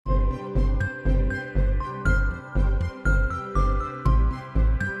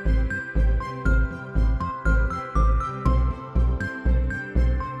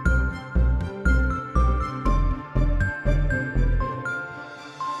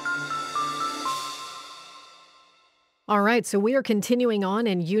All right, so we are continuing on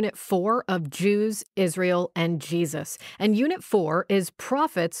in Unit 4 of Jews, Israel, and Jesus. And Unit 4 is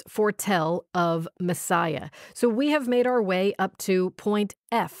Prophets Foretell of Messiah. So we have made our way up to point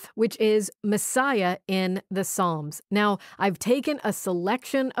F, which is Messiah in the Psalms. Now, I've taken a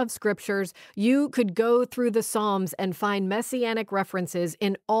selection of scriptures. You could go through the Psalms and find messianic references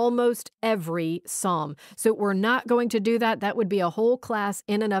in almost every psalm. So we're not going to do that. That would be a whole class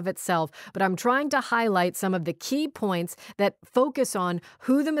in and of itself. But I'm trying to highlight some of the key points that focus on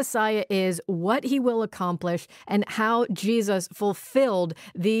who the Messiah is, what he will accomplish, and how Jesus fulfilled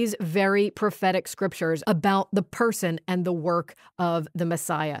these very prophetic scriptures about the person and the work of the Messiah.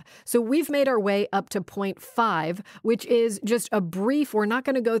 So we've made our way up to point 5, which is just a brief. We're not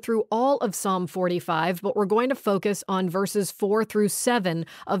going to go through all of Psalm 45, but we're going to focus on verses 4 through 7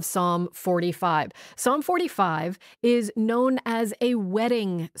 of Psalm 45. Psalm 45 is known as a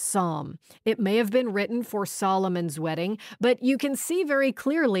wedding psalm. It may have been written for Solomon's wedding, but you can see very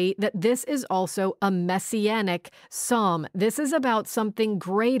clearly that this is also a messianic psalm. This is about something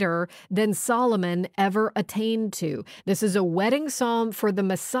greater than Solomon ever attained to. This is a wedding psalm for the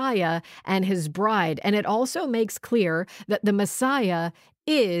Messiah and his bride, and it also makes clear that the Messiah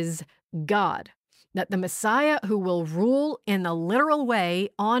is God, that the Messiah who will rule in a literal way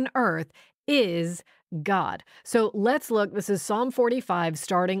on earth is God. So let's look. This is Psalm 45,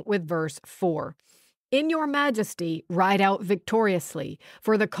 starting with verse 4. In your majesty, ride out victoriously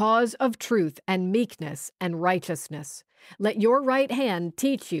for the cause of truth and meekness and righteousness. Let your right hand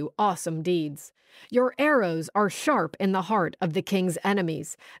teach you awesome deeds. Your arrows are sharp in the heart of the king's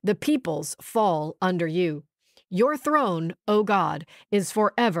enemies. The peoples fall under you. Your throne, O God, is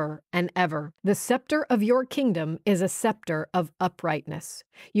forever and ever. The scepter of your kingdom is a scepter of uprightness.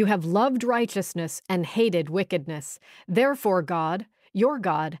 You have loved righteousness and hated wickedness. Therefore, God, your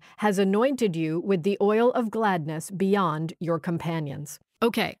God, has anointed you with the oil of gladness beyond your companions.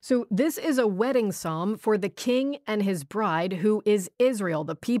 Okay, so this is a wedding psalm for the king and his bride, who is Israel,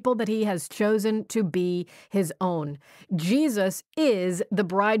 the people that he has chosen to be his own. Jesus is the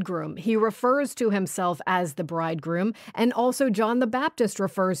bridegroom. He refers to himself as the bridegroom, and also John the Baptist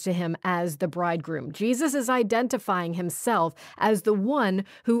refers to him as the bridegroom. Jesus is identifying himself as the one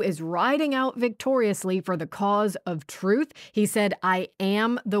who is riding out victoriously for the cause of truth. He said, I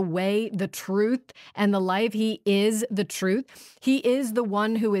am the way, the truth, and the life. He is the truth. He is the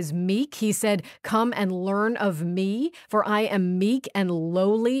one who is meek. He said, come and learn of me, for I am meek and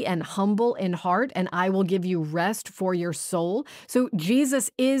lowly and humble in heart, and I will give you rest for your soul. So Jesus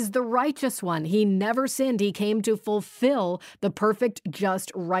is the righteous one. He never sinned. He came to fulfill the perfect,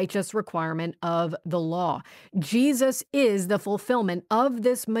 just, righteous requirement of the law. Jesus is the fulfillment of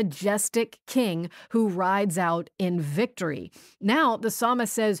this majestic king who rides out in victory. Now, the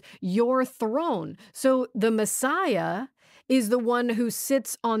psalmist says, your throne. So the Messiah is the one who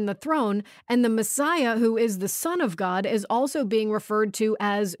sits on the throne, and the Messiah, who is the Son of God, is also being referred to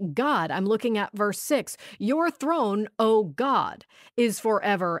as God. I'm looking at verse 6. Your throne, O God, is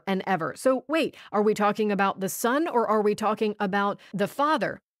forever and ever. So wait, are we talking about the Son or are we talking about the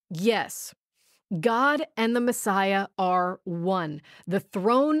Father? Yes. God and the Messiah are one. The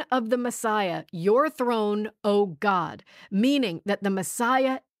throne of the Messiah, your throne, O God, meaning that the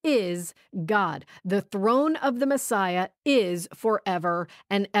Messiah is God. The throne of the Messiah is forever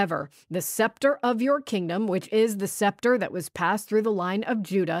and ever. The scepter of your kingdom, which is the scepter that was passed through the line of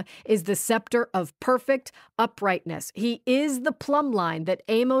Judah, is the scepter of perfect uprightness. He is the plumb line that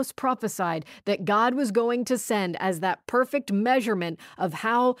Amos prophesied that God was going to send as that perfect measurement of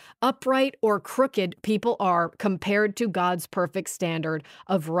how upright or crooked people are compared to God's perfect standard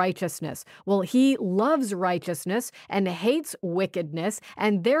of righteousness. Well, he loves righteousness and hates wickedness,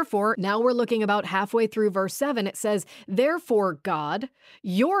 and therefore, now we're looking about halfway through verse 7, it says, therefore, God,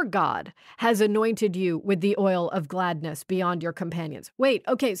 your God, has anointed you with the oil of gladness beyond your companions. Wait,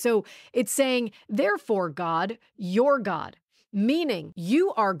 okay, so it's saying, therefore, God, your God, meaning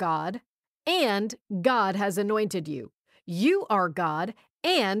you are God and God has anointed you. You are God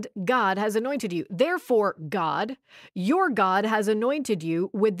and God has anointed you. Therefore, God, your God, has anointed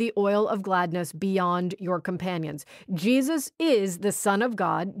you with the oil of gladness beyond your companions. Jesus is the Son of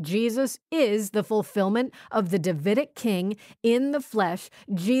God. Jesus is the fulfillment of the Davidic king in the flesh.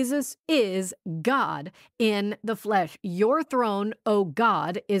 Jesus is God in the flesh. Your throne, O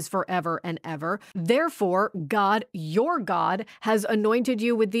God, is forever and ever. Therefore, God, your God, has anointed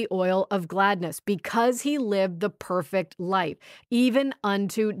you with the oil of gladness because he lived the perfect life, even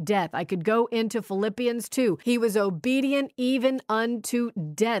unto death. I could go into Philippians 2. He was obedient even unto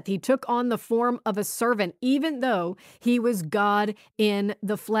death. He took on the form of a servant, even though he was God in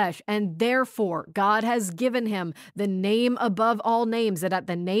the flesh. And therefore, God has given him the name above all names, that at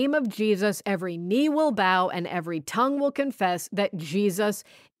the name of Jesus, every knee will bow and every tongue will confess that Jesus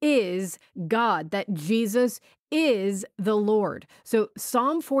is God, that Jesus is the Lord. So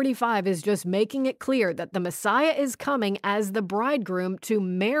Psalm 45 is just making it clear that the Messiah is coming as the bridegroom to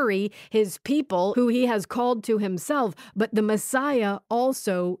marry his people who he has called to himself, but the Messiah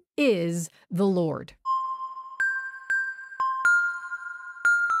also is the Lord.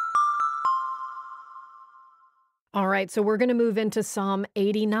 All right, so we're going to move into Psalm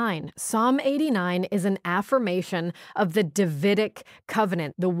 89. Psalm 89 is an affirmation of the Davidic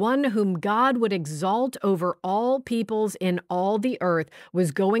covenant. The one whom God would exalt over all peoples in all the earth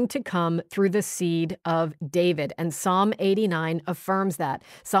was going to come through the seed of David. And Psalm 89 affirms that.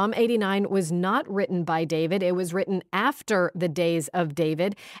 Psalm 89 was not written by David. It was written after the days of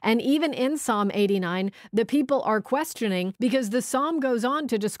David. And even in Psalm 89, the people are questioning because the psalm goes on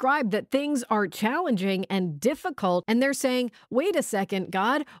to describe that things are challenging and difficult. And they're saying, wait a second,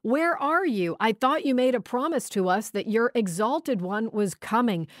 God, where are you? I thought you made a promise to us that your exalted one was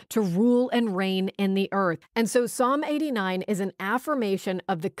coming to rule and reign in the earth. And so Psalm 89 is an affirmation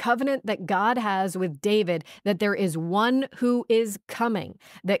of the covenant that God has with David, that there is one who is coming,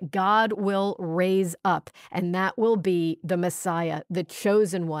 that God will raise up, and that will be the Messiah, the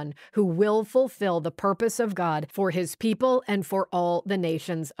chosen one, who will fulfill the purpose of God for his people and for all the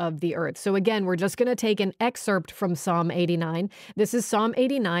nations of the earth. So again, we're just going to take an excerpt from Psalm 89. This is Psalm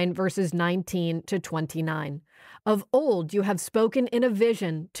 89, verses 19 to 29. Of old you have spoken in a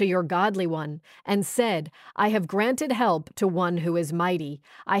vision to your godly one, and said, I have granted help to one who is mighty.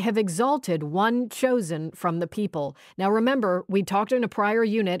 I have exalted one chosen from the people. Now remember, we talked in a prior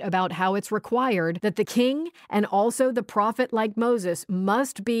unit about how it's required that the king and also the prophet like Moses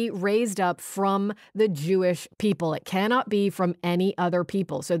must be raised up from the Jewish people. It cannot be from any other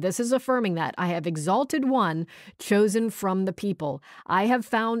people. So this is affirming that. I have exalted one chosen from the people. I have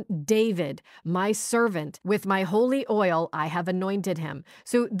found David, my servant, with my holy oil I have anointed him.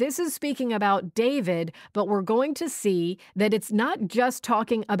 So this is speaking about David, but we're going to see that it's not just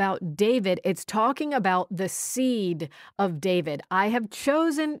talking about David, it's talking about the seed of David. I have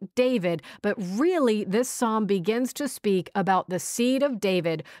chosen David, but really this psalm begins to speak about the seed of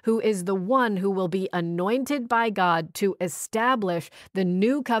David, who is the one who will be anointed by God to establish the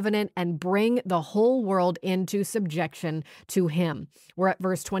new covenant and bring the whole world into subjection to him. We're at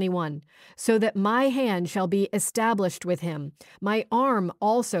verse 21. So that my hand shall be established with him. My arm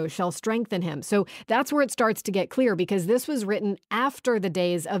also shall strengthen him. So that's where it starts to get clear, because this was written after the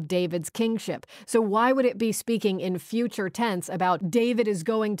days of David's kingship. So why would it be speaking in future tense about David is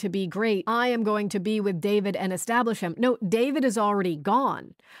going to be great? I am going to be with David and establish him. No, David is already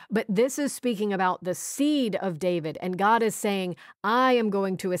gone. But this is speaking about the seed of David. And God is saying, I am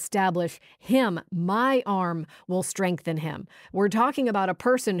going to establish him. My arm will strengthen him. We're talking about a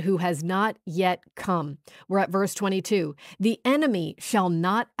person who has not yet come. We're at verse 22. The enemy shall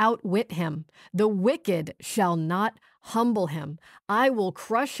not outwit him. The wicked shall not humble him. I will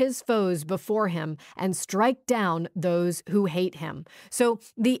crush his foes before him and strike down those who hate him. So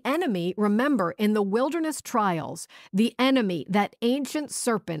the enemy, remember, in the wilderness trials, the enemy, that ancient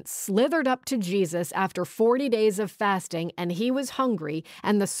serpent, slithered up to Jesus after 40 days of fasting, and he was hungry.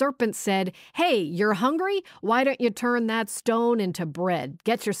 And the serpent said, hey, you're hungry? Why don't you turn that stone into bread?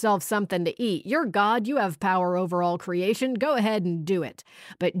 Get yourself something to eat. You're God. You have power over all creation. Go ahead and do it.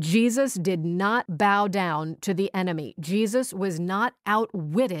 But Jesus did not bow down to the enemy. Jesus was not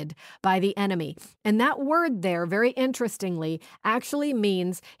outwitted by the enemy. And that word there, very interestingly, actually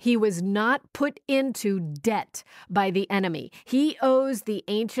means he was not put into debt by the enemy. He owes the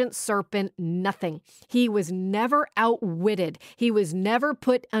ancient serpent nothing. He was never outwitted. He was never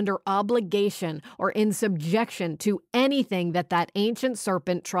put under obligation or in subjection to anything that ancient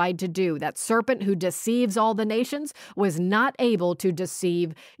serpent tried to do. That serpent who deceives all the nations was not able to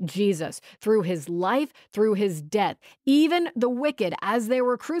deceive Jesus. Through his life, through his death, even the wicked, as they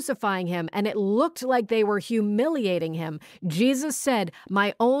were crucifying him, and it looked like they were humiliating him, Jesus said,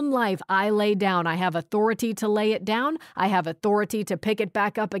 my own life I lay down. I have authority to lay it down. I have authority to pick it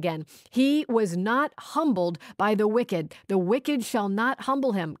back up again. He was not humbled by the wicked. The wicked shall not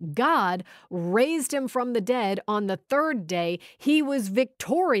humble him. God raised him from the dead on the third day. He was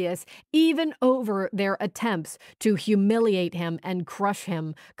victorious even over their attempts to humiliate him and crush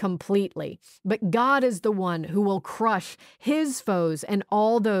him completely. But God is the one who will crush his foes and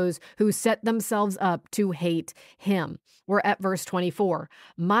all those who set themselves up to hate him. We're at verse 24.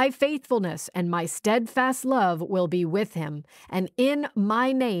 My faithfulness and my steadfast love will be with him, and in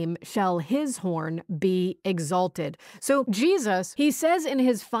my name shall his horn be exalted. So Jesus, he says in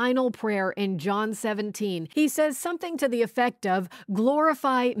his final prayer in John 17, he says something to the effect of,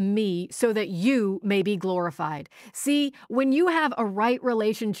 glorify me so that you may be glorified. See, when you have a right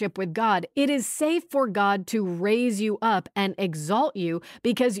relationship with God, it is safe for God to raise you up and exalt you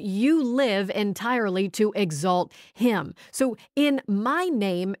because you live entirely to exalt him. So in my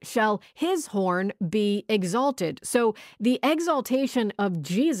name shall his horn be exalted. So the exaltation of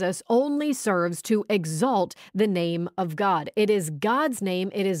Jesus only serves to exalt the name of God. It is God's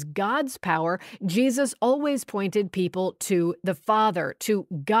name. It is God's power. Jesus always pointed people to the Father, to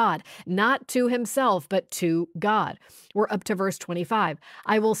God, not to himself, but to God. We're up to verse 25.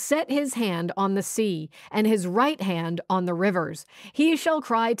 I will set his hand on the sea and his right hand on the rivers. He shall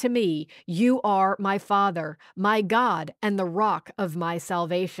cry to me, you are my Father, my God, and the rock of my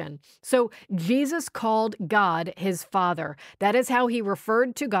salvation. So Jesus called God his Father. That is how he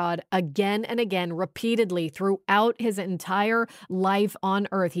referred to God again and again, repeatedly throughout his entire life on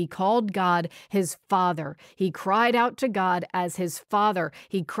earth. He called God his Father. He cried out to God as his Father.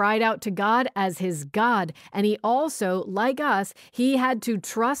 He cried out to God as his God. And he also, like us, he had to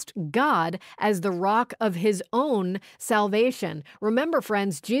trust God as the rock of his own salvation. Remember,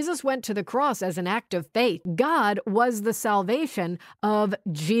 friends, Jesus went to the cross as an act of faith. God was the salvation of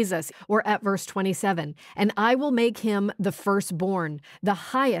Jesus. We're at verse 27. And I will make him the firstborn, the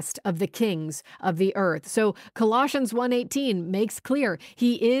highest of the kings of the earth. So Colossians 1:18 makes clear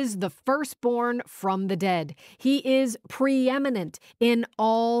he is the firstborn from the dead. He is preeminent in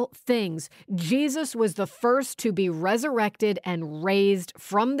all things. Jesus was the first to be resurrected and raised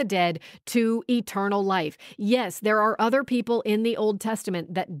from the dead to eternal life. Yes, there are other people in the Old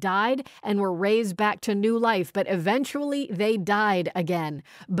Testament that died and were raised back to new life, but eventually they died again.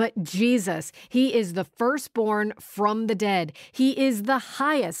 But Jesus, he is the firstborn from the dead. He is the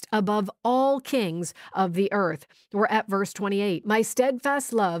highest above all kings of the earth. We're at verse 28. My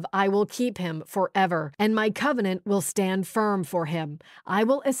steadfast love, I will keep him forever, and my covenant will stand firm for him. I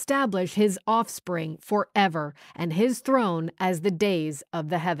will establish his offspring forever, and his throne as the days of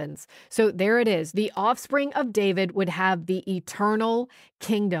the heavens. So there it is. The offspring of David would have the eternal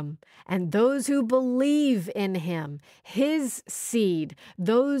kingdom, and those who believe in him, his seed,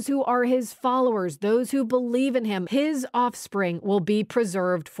 those who are his followers, those who believe in him, his offspring will be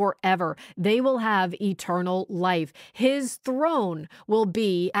preserved forever. They will have eternal life. His throne will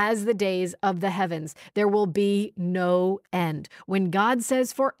be as the days of the heavens. There will be no end. When God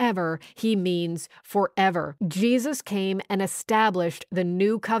says forever, he means forever. Jesus came and established the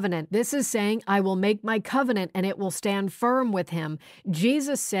new covenant. This is saying, I will make my covenant and it will stand firm with him.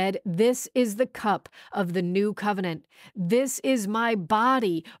 Jesus said, this is the cup of the new covenant. This is my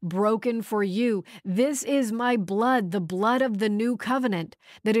body broken for you. This is my blood, the blood of the new covenant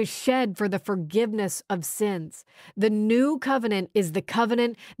that is shed for the forgiveness of sins. The new covenant is the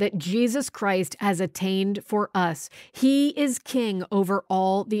covenant that Jesus Christ has attained for us. He is king over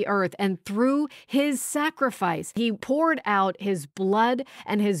all the earth, and through his sacrifice, he poured out his blood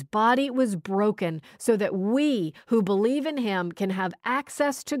and his body was broken so that we who believe in him can have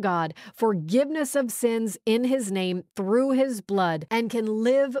access to God, forgiveness of sins in his name through his blood, and can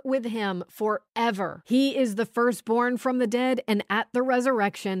live with him forever. He is the firstborn from the dead, and at the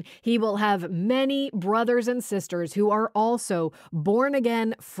resurrection, he will have many brothers and sisters who are also born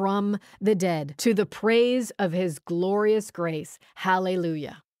again from the dead, to the praise of his glorious grace.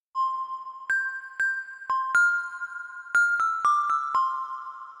 Hallelujah.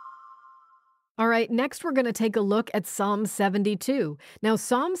 All right, next we're going to take a look at Psalm 72. Now,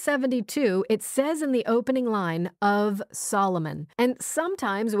 Psalm 72, it says in the opening line, of Solomon. And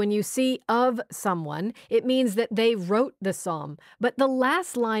sometimes when you see of someone, it means that they wrote the psalm. But the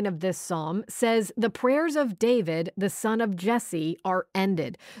last line of this psalm says, the prayers of David, the son of Jesse, are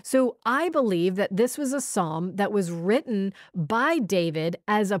ended. So I believe that this was a psalm that was written by David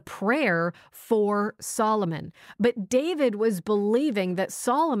as a prayer for Solomon. But David was believing that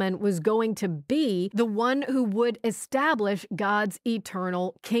Solomon was going to be the one who would establish God's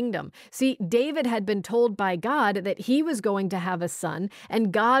eternal kingdom. See, David had been told by God that he was going to have a son,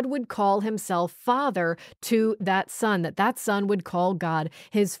 and God would call himself father to that son, that son would call God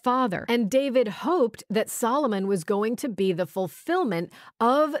his father. And David hoped that Solomon was going to be the fulfillment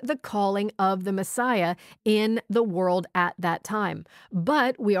of the calling of the Messiah in the world at that time.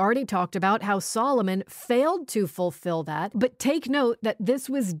 But we already talked about how Solomon failed to fulfill that. But take note that this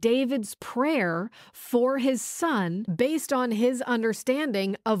was David's prayer prayer for his son based on his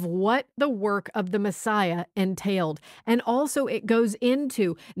understanding of what the work of the Messiah entailed. And also it goes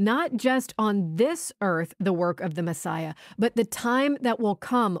into not just on this earth, the work of the Messiah, but the time that will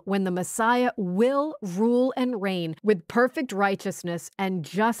come when the Messiah will rule and reign with perfect righteousness and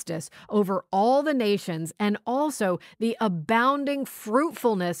justice over all the nations, and also the abounding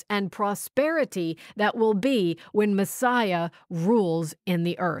fruitfulness and prosperity that will be when Messiah rules in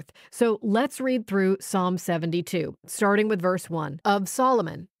the earth. So let's read through Psalm 72, starting with verse 1 of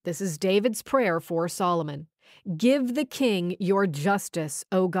Solomon. This is David's prayer for Solomon. Give the king your justice,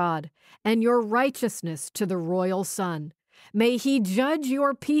 O God, and your righteousness to the royal son. May he judge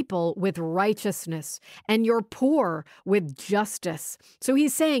your people with righteousness and your poor with justice. So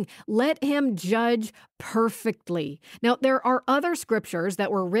he's saying, let him judge perfectly. Now, there are other scriptures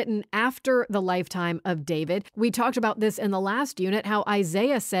that were written after the lifetime of David. We talked about this in the last unit, how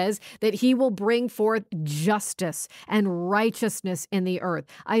Isaiah says that he will bring forth justice and righteousness in the earth.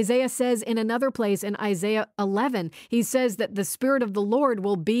 Isaiah says in another place in Isaiah 11, he says that the Spirit of the Lord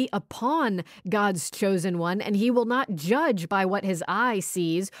will be upon God's chosen one, and he will not judge by what his eye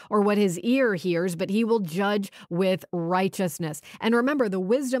sees or what his ear hears, but he will judge with righteousness. And remember, the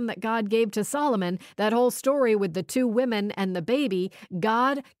wisdom that God gave to Solomon, that whole story with the two women and the baby,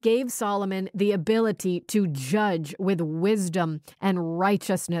 God gave Solomon the ability to judge with wisdom and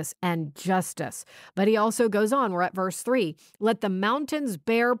righteousness and justice. But he also goes on, we're at verse 3, let the mountains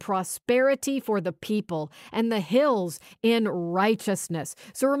bear prosperity for the people and the hills in righteousness.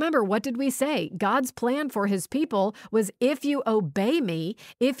 So remember, what did we say? God's plan for his people was, if you obey me,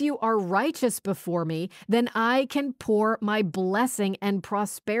 if you are righteous before me, then I can pour my blessing and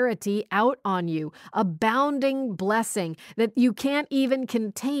prosperity out on you. Abounding blessing that you can't even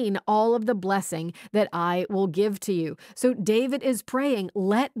contain all of the blessing that I will give to you. So David is praying,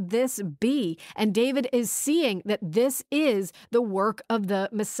 let this be. And David is seeing that this is the work of the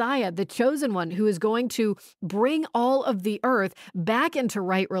Messiah, the chosen one, who is going to bring all of the earth back into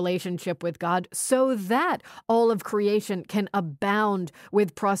right relationship with God so that all of creation can abound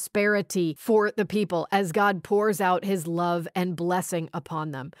with prosperity for the people as God pours out his love and blessing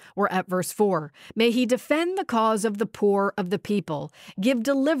upon them. We're at verse 4. May he defend the cause of the poor of the people, give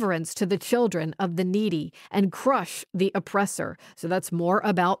deliverance to the children of the needy, and crush the oppressor. So that's more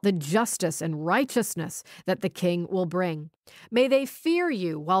about the justice and righteousness that the king will bring. May they fear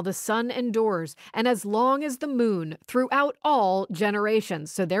you while the sun endures, and as long as the moon throughout all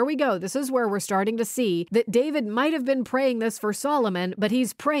generations. So there we go. This is where we're starting to see that David might have been praying this for Solomon, but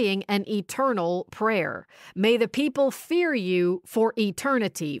he's praying an eternal prayer. May the people fear you for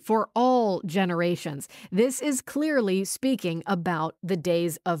eternity, for all generations. This is clearly speaking about the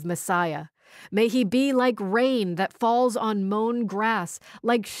days of Messiah. May he be like rain that falls on mown grass,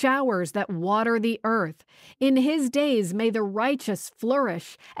 like showers that water the earth. In his days may the righteous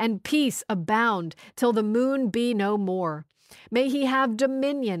flourish and peace abound till the moon be no more. May he have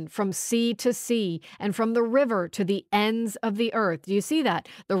dominion from sea to sea and from the river to the ends of the earth. Do you see that?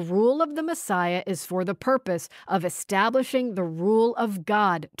 The rule of the Messiah is for the purpose of establishing the rule of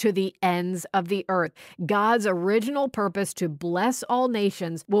God to the ends of the earth. God's original purpose to bless all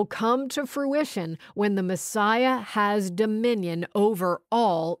nations will come to fruition when the Messiah has dominion over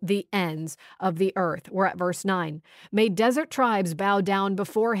all the ends of the earth. We're at verse 9. May desert tribes bow down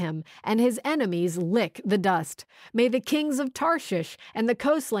before him and his enemies lick the dust. May the kings of Tarshish and the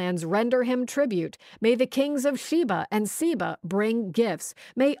coastlands render him tribute. May the kings of Sheba and Seba bring gifts.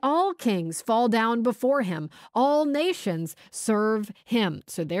 May all kings fall down before him. All nations serve him.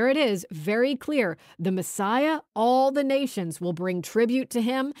 So there it is, very clear. The Messiah, all the nations will bring tribute to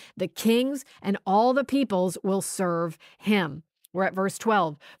him. The kings and all the peoples will serve him. We're at verse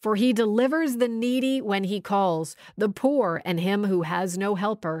 12. For he delivers the needy when he calls, the poor and him who has no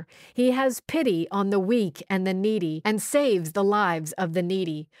helper. He has pity on the weak and the needy, and saves the lives of the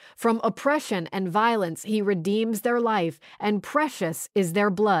needy. From oppression and violence he redeems their life, and precious is their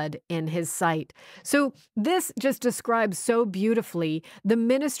blood in his sight. So this just describes so beautifully the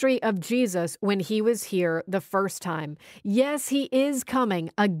ministry of Jesus when he was here the first time. Yes, he is coming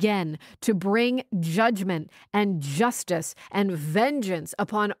again to bring judgment and justice and vengeance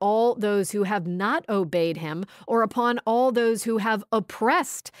upon all those who have not obeyed him, or upon all those who have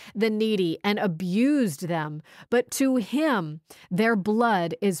oppressed the needy and abused them. But to him, their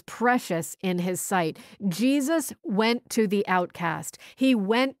blood is precious in his sight. Jesus went to the outcast. He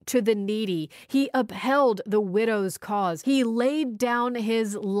went to the needy. He upheld the widow's cause. He laid down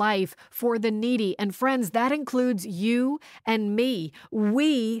his life for the needy. And friends, that includes you and me.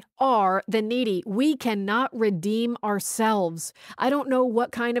 We are the needy. We cannot redeem ourselves. else. I don't know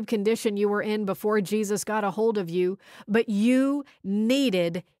what kind of condition you were in before Jesus got a hold of you, but you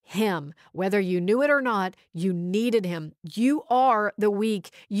needed him. Whether you knew it or not, you needed him. You are the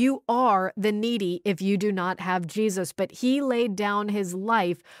weak. You are the needy if you do not have Jesus. But he laid down his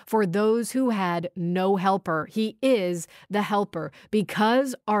life for those who had no helper. He is the helper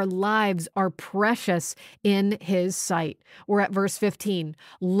because our lives are precious in his sight. We're at verse 15.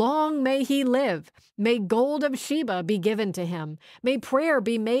 Long may he live. May gold of Sheba be given to him. May prayer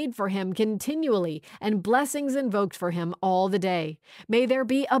be made for him continually and blessings invoked for him all the day. May there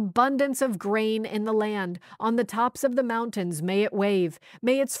be abundance of grain in the land. On the tops of the mountains may it wave.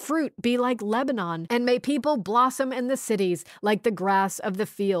 May its fruit be like Lebanon, and may people blossom in the cities like the grass of the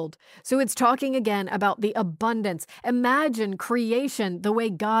field. So it's talking again about the abundance. Imagine creation the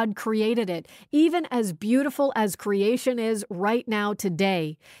way God created it. Even as beautiful as creation is right now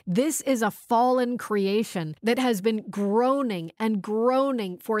today, this is a fallen creation that has been groaning and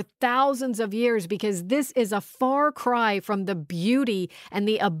groaning for thousands of years because this is a far cry from the beauty and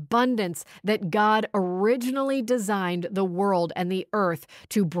the abundance that God originally designed the world and the earth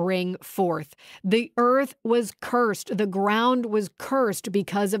to bring forth. The earth was cursed. The ground was cursed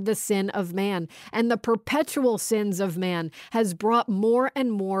because of the sin of man, and the perpetual sins of man has brought more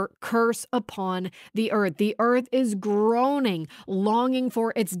and more curse upon the earth. The earth is groaning, longing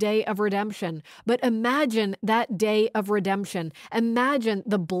for its day of redemption. But imagine that day of redemption. Imagine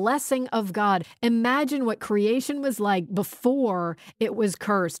the blessing of God. Imagine what creation was like before it was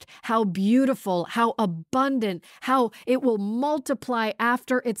cursed. How beautiful, how abundant, how it will multiply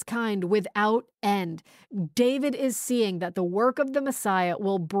after its kind without end. David is seeing that the work of the Messiah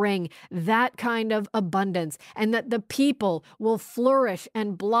will bring that kind of abundance, and that the people will flourish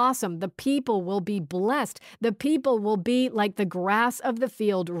and blossom. The people will be blessed. The people will be like the grass of the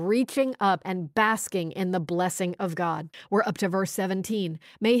field, reaching up and basking in the blessing of God. We're up to verse 17.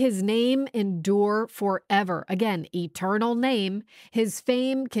 May his name endure forever. Again, eternal name. His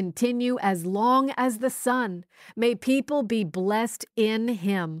fame continue as long as the sun. May people be blessed in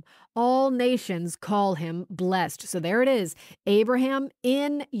him. All nations call him blessed. So there it is. Abraham,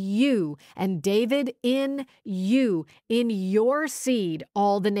 in you, and David, in you. In your seed,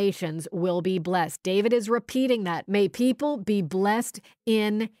 all the nations will be blessed. David is repeating that. May people be blessed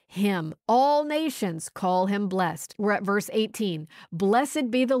in him. All nations call him blessed. We're at verse 18. Blessed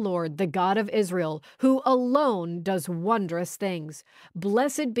be the Lord, the God of Israel, who alone does wondrous things.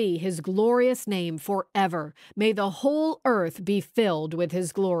 Blessed be his glorious name forever. May the whole earth be filled with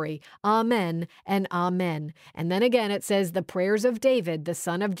his glory. Amen and amen. And then again it says the prayers of David, the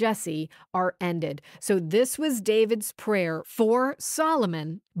son of Jesse, are ended. So this was David's prayer for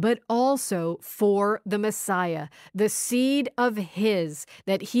Solomon, but also for the Messiah, the seed of his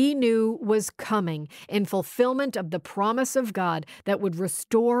that he knew was coming in fulfillment of the promise of God that would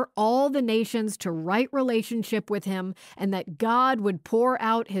restore all the nations to right relationship with him, and that God would pour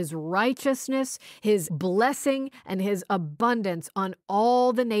out his righteousness, his blessing, and his abundance on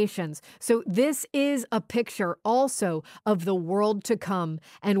all the nations. So this is a picture also of the world to come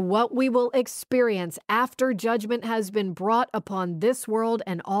and what we will experience after judgment has been brought upon this world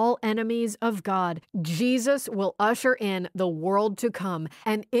and all enemies of God. Jesus will usher in the world to come,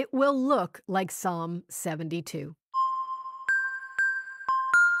 and it will look like Psalm 72.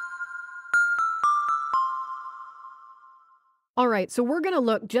 All right, so we're going to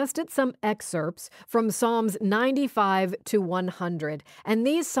look just at some excerpts from Psalms 95 to 100. And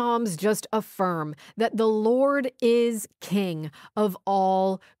these Psalms just affirm that the Lord is King of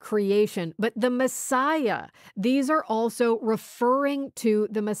all creation. But the Messiah, these are also referring to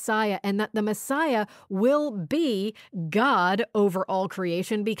the Messiah, and that the Messiah will be God over all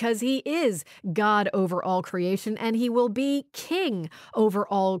creation because he is God over all creation, and he will be King over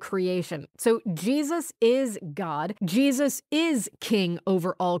all creation. So Jesus is God. Jesus is King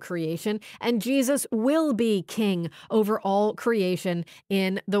over all creation, and Jesus will be King over all creation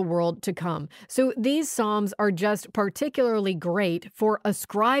in the world to come. So these Psalms are just particularly great for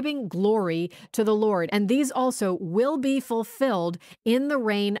ascribing glory to the Lord, and these also will be fulfilled in the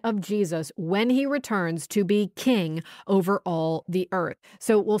reign of Jesus when he returns to be King over all the earth.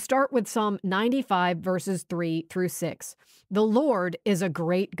 So we'll start with Psalm 95, verses 3 through 6. The Lord is a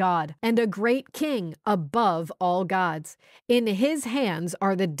great God and a great King above all gods. In his hands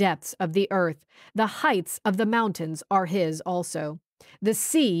are the depths of the earth. The heights of the mountains are his also. The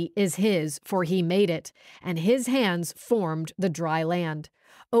sea is his, for he made it, and his hands formed the dry land.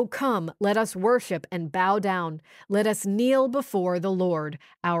 O come, let us worship and bow down. Let us kneel before the Lord,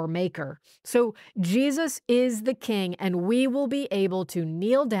 our Maker. So Jesus is the King, and we will be able to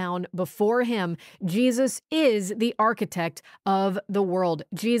kneel down before him. Jesus is the architect of the world.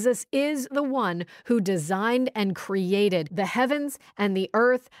 Jesus is the one who designed and created the heavens and the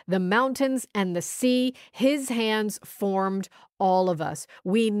earth, the mountains and the sea. His hands formed all of us.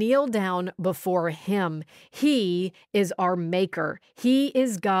 We kneel down before him. He is our maker. He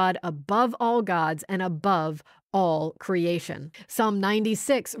is God above all gods and above all creation. Psalm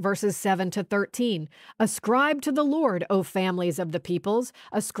 96, verses 7 to 13. Ascribe to the Lord, O families of the peoples.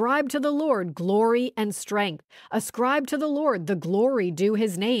 Ascribe to the Lord glory and strength. Ascribe to the Lord the glory due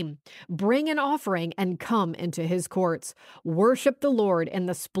his name. Bring an offering and come into his courts. Worship the Lord in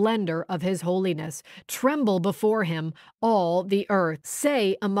the splendor of his holiness. Tremble before him, all the earth.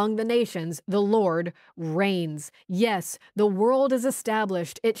 Say among the nations, the Lord reigns. Yes, the world is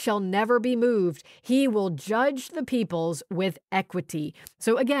established. It shall never be moved. He will judge the peoples with equity.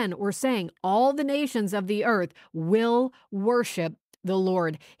 So again, we're saying all the nations of the earth will worship the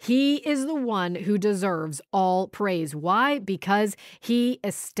Lord. He is the one who deserves all praise. Why? Because he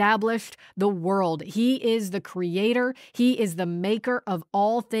established the world. He is the creator. He is the maker of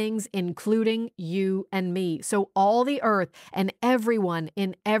all things, including you and me. So all the earth and everyone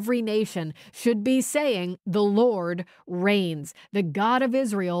in every nation should be saying, the Lord reigns. The God of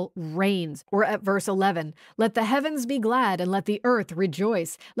Israel reigns. We're at verse 11. Let the heavens be glad and let the earth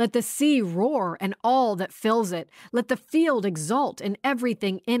rejoice. Let the sea roar and all that fills it. Let the field exult and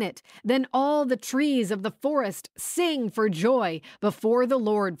everything in it. Then all the trees of the forest sing for joy before the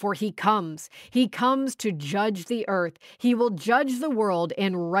Lord, for he comes. He comes to judge the earth. He will judge the world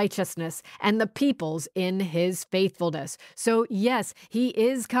in righteousness and the peoples in his faithfulness. So yes, he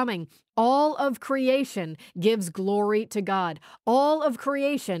is coming. All of creation gives glory to God. All of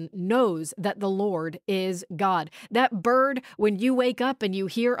creation knows that the Lord is God. That bird, when you wake up and you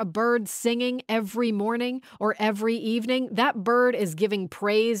hear a bird singing every morning or every evening, that bird is giving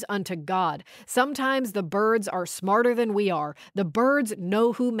praise unto God. Sometimes the birds are smarter than we are. The birds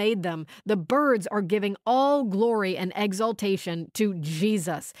know who made them. The birds are giving all glory and exaltation to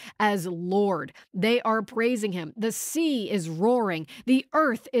Jesus as Lord. They are praising him. The sea is roaring. The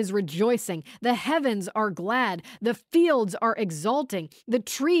earth is rejoicing. The heavens are glad. The fields are exulting. The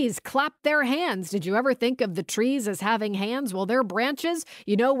trees clap their hands. Did you ever think of the trees as having hands? Well, they're branches.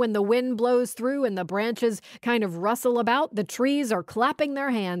 You know, when the wind blows through and the branches kind of rustle about, the trees are clapping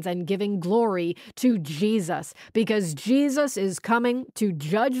their hands and giving glory to Jesus, because Jesus is coming to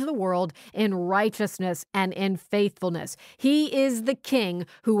judge the world in righteousness and in faithfulness. He is the King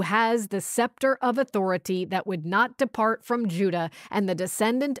who has the scepter of authority that would not depart from Judah, and the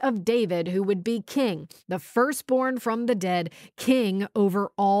descendant of David who would be king, the firstborn from the dead, king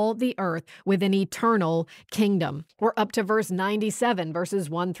over all the earth with an eternal kingdom. We're up to verse 97, verses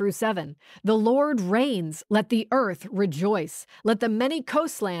 1 through 7. The Lord reigns. Let the earth rejoice. Let the many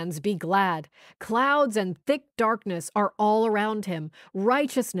coastlands be glad. Clouds and thick darkness are all around him.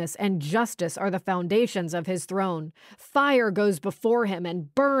 Righteousness and justice are the foundations of his throne. Fire goes before him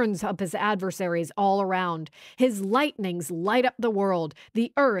and burns up his adversaries all around. His lightnings light up the world.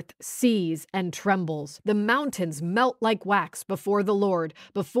 The earth sees and trembles. The mountains melt like wax before the Lord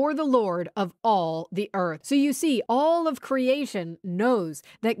of all the earth. So you see, all of creation knows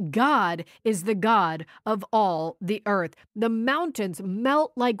that God is the God of all the earth. The mountains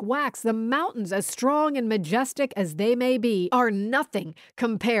melt like wax. The mountains, as strong and majestic as they may be, are nothing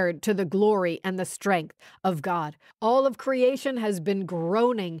compared to the glory and the strength of God. All of creation has been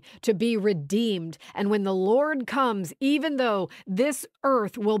groaning to be redeemed. And when the Lord comes, even though this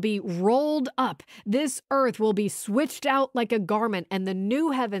earth will be rolled up, this earth will be switched out like a garment, and the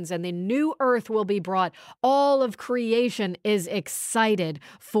new heavens and the new earth will be brought, all of creation is excited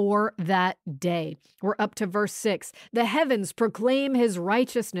for that day. We're up to verse 6. The heavens proclaim his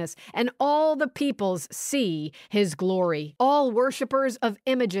righteousness, and all the peoples see his glory. All worshipers of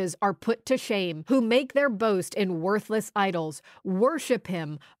images are put to shame, who make their boast in worthless idols. Worship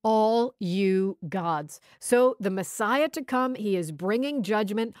him, all you gods. So the Messiah to come, he is bringing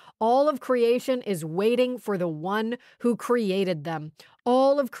judgment. All of creation is waiting for the one who created them.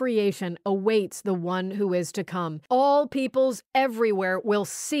 All of creation awaits the one who is to come. All peoples everywhere will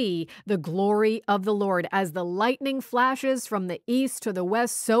see the glory of the Lord. As the lightning flashes from the east to the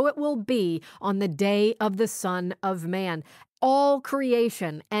west, so it will be on the day of the Son of Man. all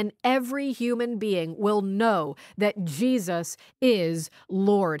creation and every human being will know that Jesus is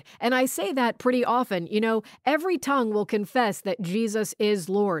Lord. And I say that pretty often. Every tongue will confess that Jesus is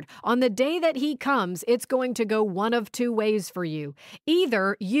Lord. On the day that he comes, it's going to go one of two ways for you.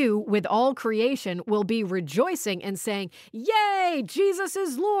 Either you, with all creation, will be rejoicing and saying, "Yay, Jesus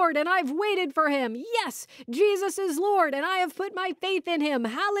is Lord, and I've waited for him. Yes, Jesus is Lord, and I have put my faith in him.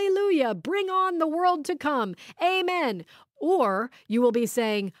 Hallelujah. Bring on the world to come. Amen." Or you will be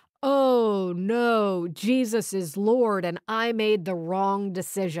saying, "Oh no, Jesus is Lord, and I made the wrong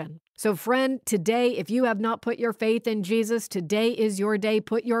decision." So friend, today, if you have not put your faith in Jesus, today is your day.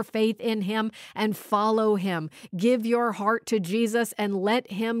 Put your faith in him and follow him. Give your heart to Jesus and let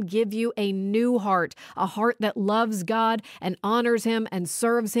him give you a new heart, a heart that loves God and honors him and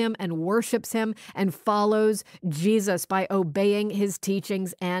serves him and worships him and follows Jesus by obeying his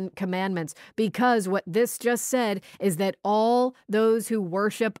teachings and commandments. Because what this just said is that all those who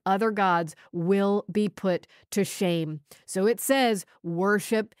worship other gods will be put to shame. So it says,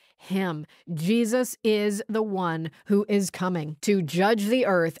 worship him. Jesus is the one who is coming to judge the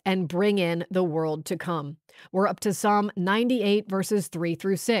earth and bring in the world to come. We're up to Psalm 98, verses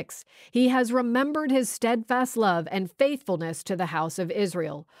 3-6. He has remembered his steadfast love and faithfulness to the house of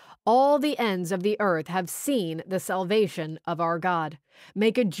Israel. All the ends of the earth have seen the salvation of our God.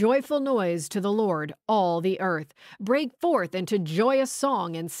 Make a joyful noise to the Lord, all the earth. Break forth into joyous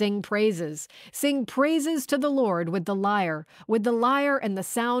song and sing praises. Sing praises to the Lord with the lyre and the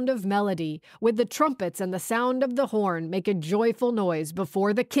sound of melody, with the trumpets and the sound of the horn. Make a joyful noise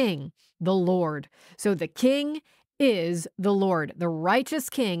before the King, the Lord. So the King is the Lord. The righteous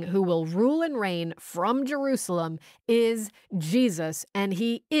King who will rule and reign from Jerusalem is Jesus, and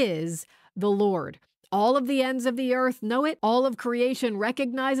he is the Lord. All of the ends of the earth know it. All of creation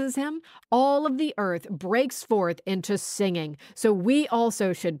recognizes him. All of the earth breaks forth into singing. So we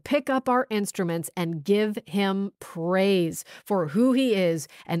also should pick up our instruments and give him praise for who he is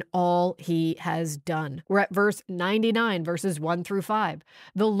and all he has done. We're at verse 99, verses 1-5.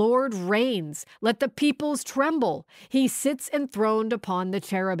 The Lord reigns. Let the peoples tremble. He sits enthroned upon the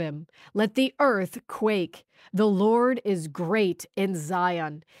cherubim. Let the earth quake. The Lord is great in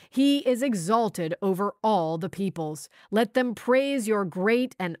Zion. He is exalted over all the peoples. Let them praise your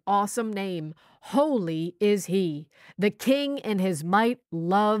great and awesome name. Holy is he. The King in his might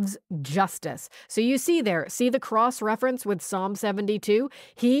loves justice. So you see the cross reference with Psalm 72?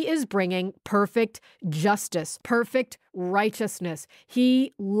 He is bringing perfect justice, perfect righteousness.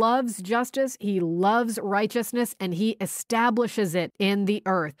 He loves justice, he loves righteousness, and he establishes it in the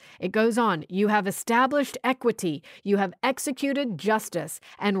earth. It goes on, you have established equity, you have executed justice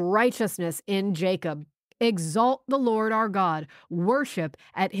and righteousness in Jacob. Exalt the Lord our God. Worship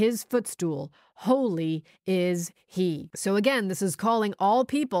at his footstool. Holy is he. So again, this is calling all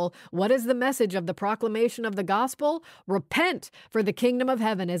people. What is the message of the proclamation of the gospel? Repent, for the kingdom of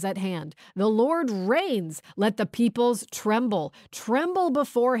heaven is at hand. The Lord reigns. Let the peoples tremble. Tremble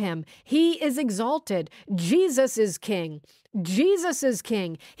before him. He is exalted. Jesus is king. Jesus is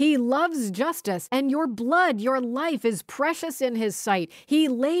king. He loves justice, and your blood, your life is precious in his sight. He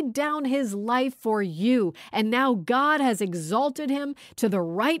laid down his life for you, and now God has exalted him to the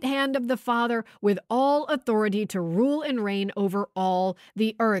right hand of the Father with all authority to rule and reign over all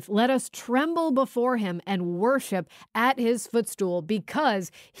the earth. Let us tremble before him and worship at his footstool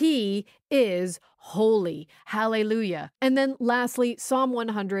because he is holy. Hallelujah. And then lastly, Psalm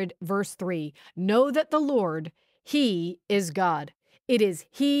 100, verse 3. Know that the Lord, he is God. It is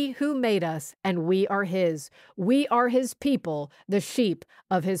he who made us, and we are his. We are his people, the sheep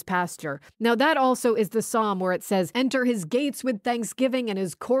of his pasture. Now that also is the psalm where it says, enter his gates with thanksgiving and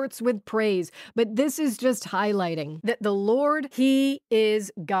his courts with praise. But this is just highlighting that the Lord, he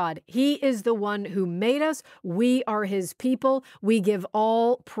is God. He is the one who made us. We are his people. We give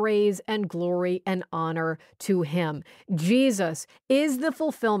all praise and glory and honor to him. Jesus is the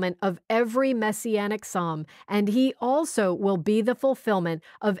fulfillment of every messianic psalm, and he also will be the fulfillment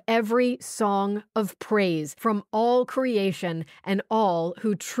of every song of praise from all creation and all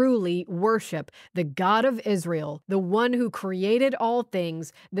who truly worship the God of Israel, the one who created all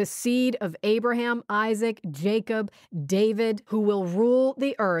things, the seed of Abraham, Isaac, Jacob, David, who will rule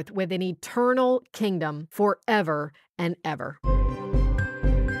the earth with an eternal kingdom forever and ever.